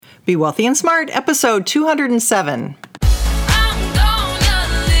Be Wealthy and Smart, episode 207.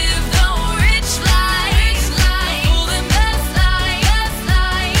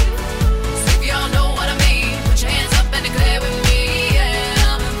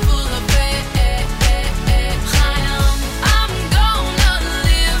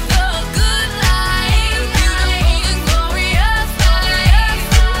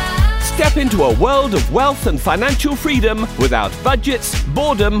 Step into a world of wealth and financial freedom without budgets,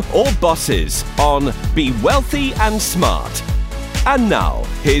 boredom, or bosses on Be Wealthy and Smart. And now,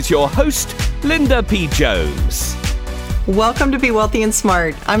 here's your host, Linda P. Jones. Welcome to Be Wealthy and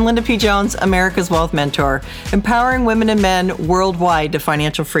Smart. I'm Linda P. Jones, America's Wealth Mentor, empowering women and men worldwide to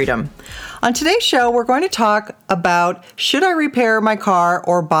financial freedom. On today's show, we're going to talk about should I repair my car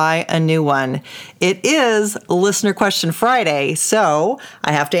or buy a new one? It is Listener Question Friday, so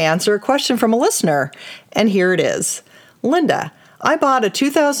I have to answer a question from a listener. And here it is. Linda, I bought a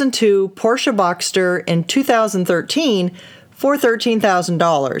 2002 Porsche Boxster in 2013 for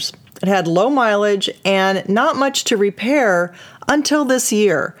 $13,000. It had low mileage and not much to repair until this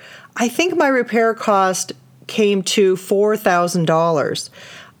year. I think my repair cost came to $4,000.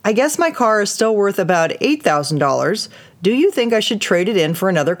 I guess my car is still worth about $8,000. Do you think I should trade it in for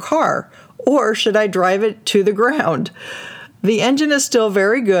another car? Or should I drive it to the ground? The engine is still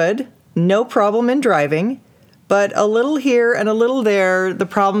very good, no problem in driving, but a little here and a little there, the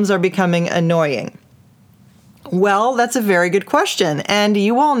problems are becoming annoying. Well, that's a very good question, and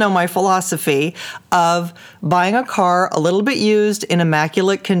you all know my philosophy of buying a car a little bit used in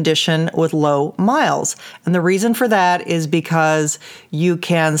immaculate condition with low miles. And the reason for that is because you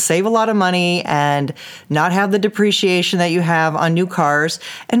can save a lot of money and not have the depreciation that you have on new cars.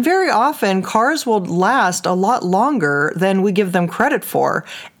 And very often, cars will last a lot longer than we give them credit for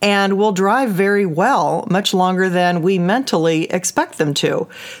and will drive very well, much longer than we mentally expect them to.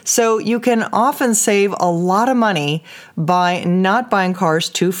 So you can often save a lot of money by not buying cars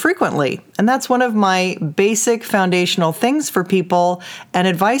too frequently. And that's one of my basic foundational things for people and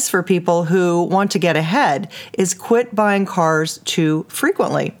advice for people who want to get ahead is quit buying cars too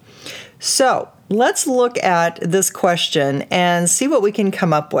frequently. So let's look at this question and see what we can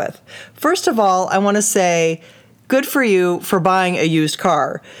come up with. First of all, I want to say, good for you for buying a used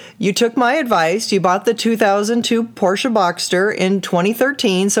car. You took my advice. You bought the 2002 Porsche Boxster in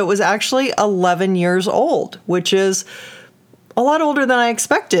 2013, so it was actually 11 years old, which is a lot older than I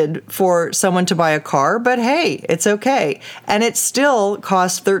expected for someone to buy a car, but hey, it's okay. And it still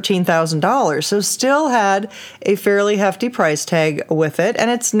cost $13,000, so still had a fairly hefty price tag with it, and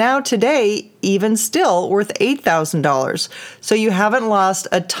it's now today even still worth $8,000. So you haven't lost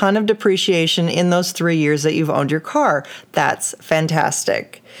a ton of depreciation in those 3 years that you've owned your car. That's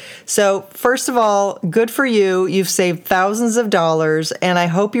fantastic. So first of all, good for you. You've saved thousands of dollars, and I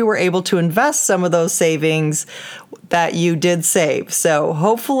hope you were able to invest some of those savings that you did save. So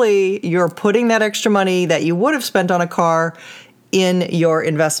hopefully you're putting that extra money that you would have spent on a car in your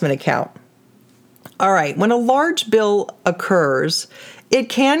investment account. All right, when a large bill occurs, it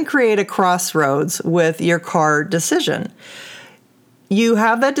can create a crossroads with your car decision. You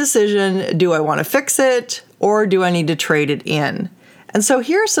have that decision, do I want to fix it or do I need to trade it in? And so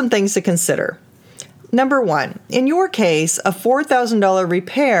here are some things to consider. Number one, in your case, a $4,000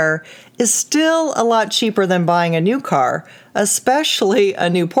 repair is still a lot cheaper than buying a new car, especially a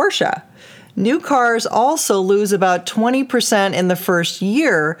new Porsche. New cars also lose about 20% in the first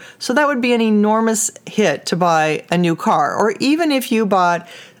year, so that would be an enormous hit to buy a new car. Or even if you bought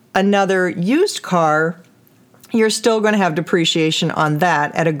another used car, you're still going to have depreciation on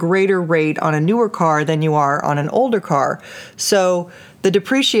that at a greater rate on a newer car than you are on an older car. So the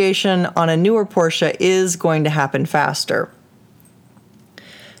depreciation on a newer Porsche is going to happen faster.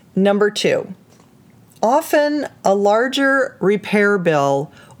 Number two, often a larger repair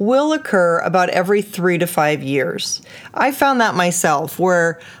bill will occur about every 3 to 5 years. I found that myself,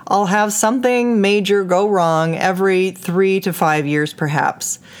 where I'll have something major go wrong every 3 to 5 years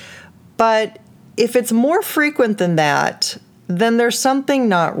perhaps. But if it's more frequent than that, then there's something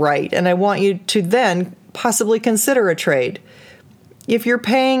not right, and I want you to then possibly consider a trade. If you're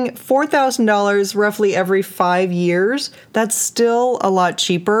paying $4,000 roughly every 5 years, that's still a lot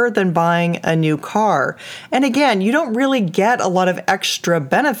cheaper than buying a new car. And again, you don't really get a lot of extra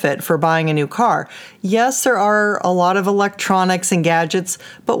benefit for buying a new car. Yes, there are a lot of electronics and gadgets,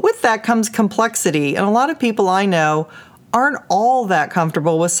 but with that comes complexity. And a lot of people I know aren't all that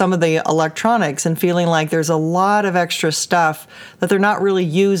comfortable with some of the electronics and feeling like there's a lot of extra stuff that they're not really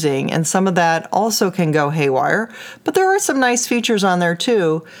using, and some of that also can go haywire. But there are some nice features on there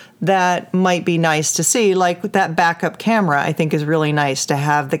too that might be nice to see, like that backup camera. I think is really nice to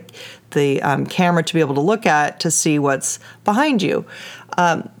have the camera to be able to look at to see what's behind you.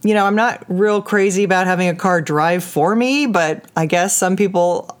 I'm not real crazy about having a car drive for me, but I guess some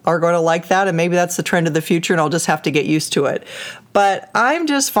people are going to like that, and maybe that's the trend of the future, and I'll just have to get used to it. But I'm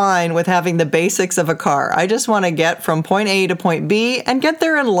just fine with having the basics of a car. I just want to get from point A to point B and get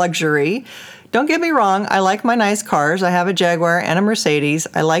there in luxury. Don't get me wrong, I like my nice cars. I have a Jaguar and a Mercedes.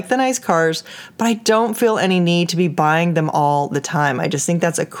 I like the nice cars, but I don't feel any need to be buying them all the time. I just think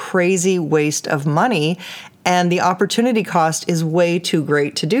that's a crazy waste of money, and the opportunity cost is way too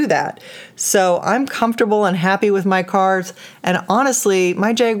great to do that. So I'm comfortable and happy with my cars, and honestly,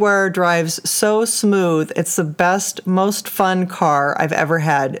 my Jaguar drives so smooth. It's the best, most fun car I've ever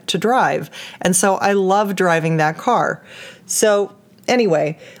had to drive, and so I love driving that car. So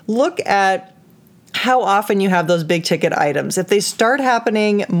anyway, look at how often you have those big ticket items. If they start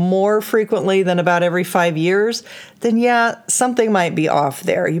happening more frequently than about every 5 years, then yeah, something might be off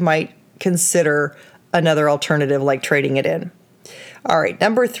there. You might consider another alternative like trading it in. All right,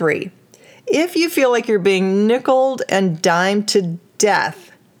 number 3. If you feel like you're being nickeled and dimed to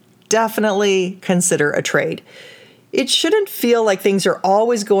death, definitely consider a trade. It shouldn't feel like things are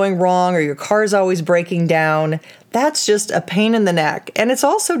always going wrong or your car's always breaking down. That's just a pain in the neck. And it's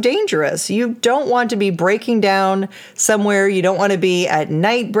also dangerous. You don't want to be breaking down somewhere. You don't want to be at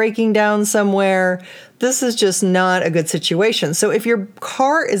night breaking down somewhere. This is just not a good situation. So if your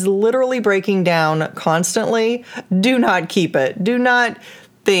car is literally breaking down constantly, do not keep it. Do not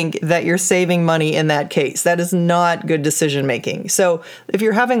think that you're saving money in that case. That is not good decision making. So if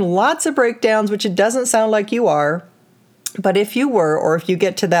you're having lots of breakdowns, which it doesn't sound like you are, but if you were, or if you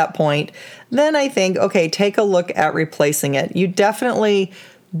get to that point, then I think, okay, take a look at replacing it. You definitely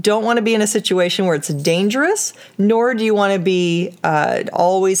don't want to be in a situation where it's dangerous, nor do you want to be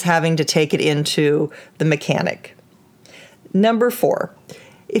always having to take it into the mechanic. Number 4,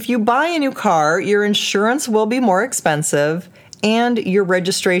 if you buy a new car, your insurance will be more expensive, and your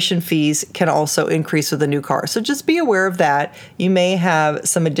registration fees can also increase with a new car. So just be aware of that. You may have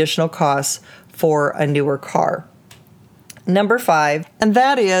some additional costs for a newer car. Number 5, and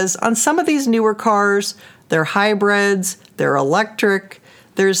that is on some of these newer cars, they're hybrids, they're electric,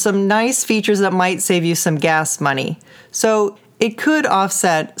 there's some nice features that might save you some gas money. So it could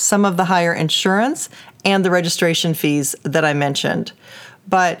offset some of the higher insurance and the registration fees that I mentioned.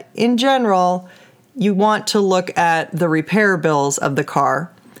 But in general, you want to look at the repair bills of the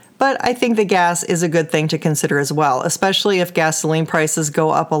car. But I think the gas is a good thing to consider as well, especially if gasoline prices go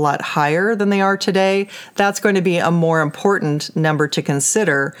up a lot higher than they are today. That's going to be a more important number to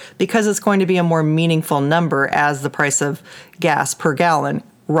consider because it's going to be a more meaningful number as the price of gas per gallon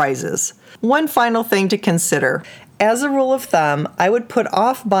rises. One final thing to consider. As a rule of thumb, I would put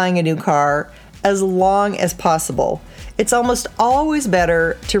off buying a new car as long as possible. It's almost always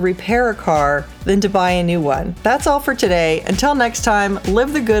better to repair a car than to buy a new one. That's all for today. Until next time,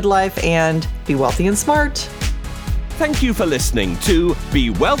 live the good life and be wealthy and smart. Thank you for listening to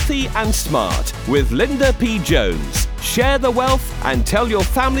Be Wealthy and Smart with Linda P. Jones. Share the wealth and tell your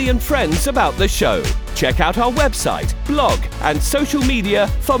family and friends about the show. Check out our website, blog, and social media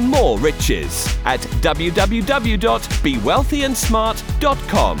for more riches at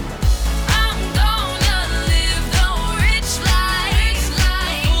www.bewealthyandsmart.com.